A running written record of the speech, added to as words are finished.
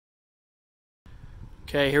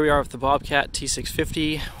Okay, here we are with the Bobcat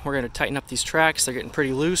T650. We're going to tighten up these tracks. They're getting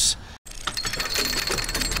pretty loose.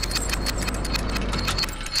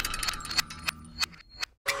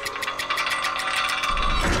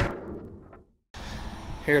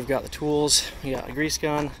 Here I've got the tools. We got a grease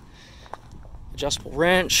gun, adjustable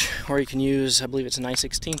wrench, or you can use, I believe it's a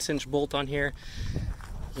 9/16" bolt on here.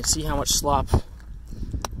 You can see how much slop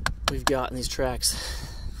we've got in these tracks.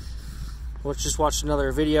 Just watched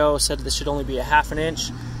another video, said this should only be a ½ inch,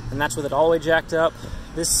 and that's with it all the way jacked up.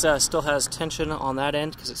 This still has tension on that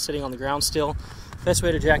end because it's sitting on the ground still. Best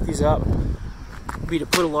way to jack these up would be to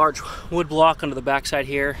put a large wood block under the backside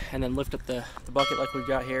here and then lift up the bucket like we've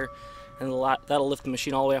got here, and that'll lift the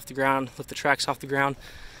machine all the way off the ground, lift the tracks off the ground.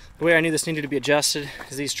 The way I knew this needed to be adjusted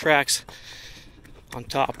is these tracks on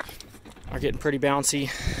top are getting pretty bouncy.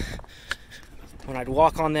 When I'd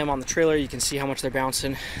walk on them on the trailer, you can see how much they're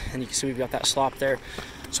bouncing, and you can see we've got that slop there.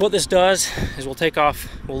 So what this does is we'll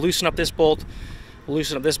loosen up this bolt,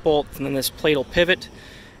 and then this plate will pivot,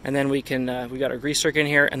 and then we got our grease zerk in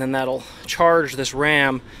here, and then that'll charge this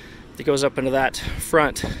ram that goes up into that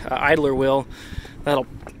front idler wheel.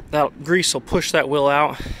 That grease will push that wheel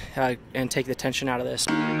out and take the tension out of this.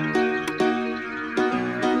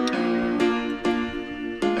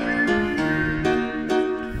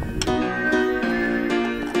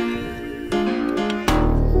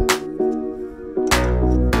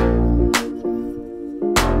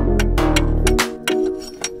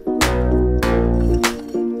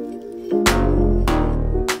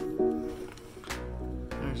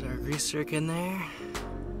 There's our grease zerk in there,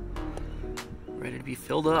 ready to be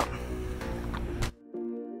filled up.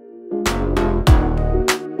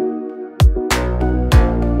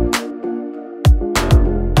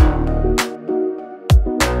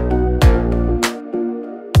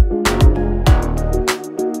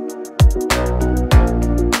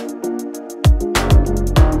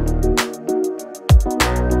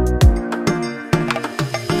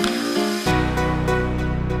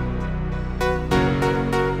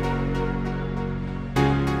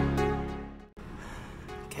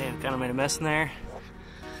 Okay, I've kind of made a mess in there.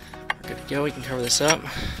 We're good to go. We can cover this up.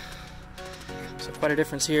 So quite a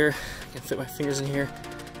difference here. I can fit my fingers in here.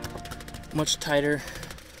 Much tighter.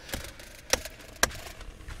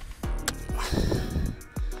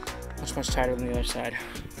 Much tighter than the other side.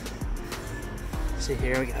 See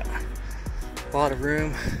here, we got a lot of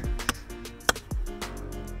room.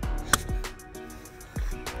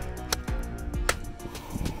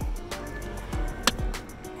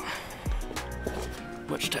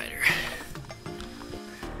 Much tighter.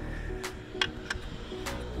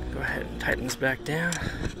 Go ahead and tighten this back down.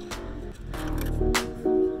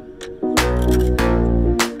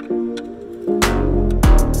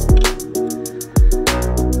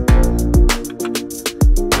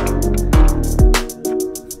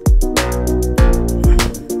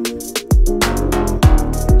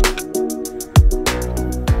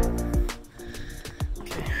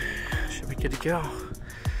 Okay, should be good to go.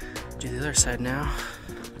 Do the other side now.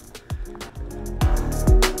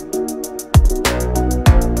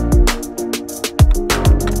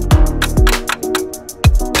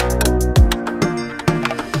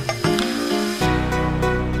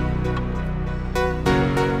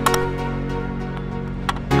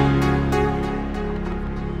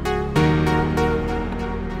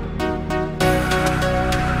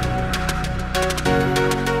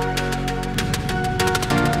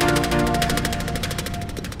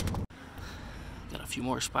 A few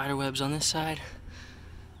more spider webs on this side.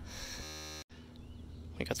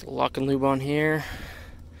 We got the lock and lube on here.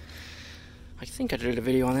 I think I did a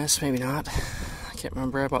video on this, maybe not. I can't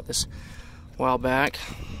remember. I bought this a while back.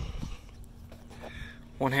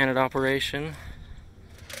 One-handed operation.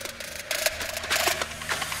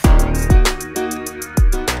 Can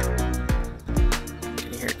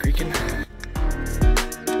you hear it creaking?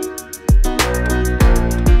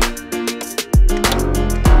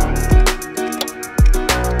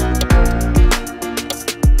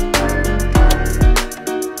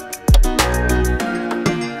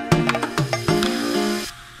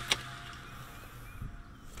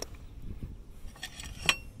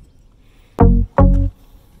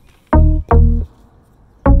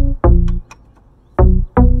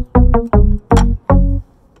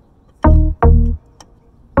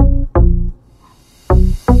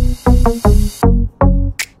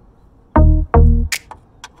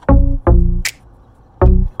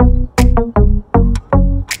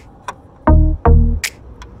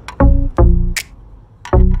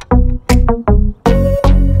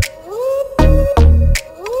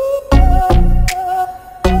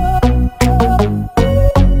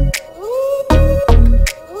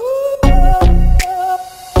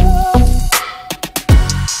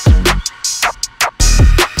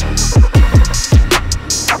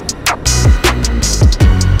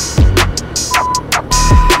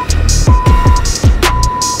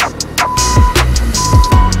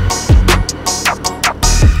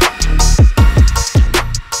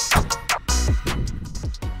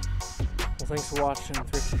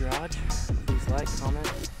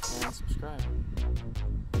 subscribe.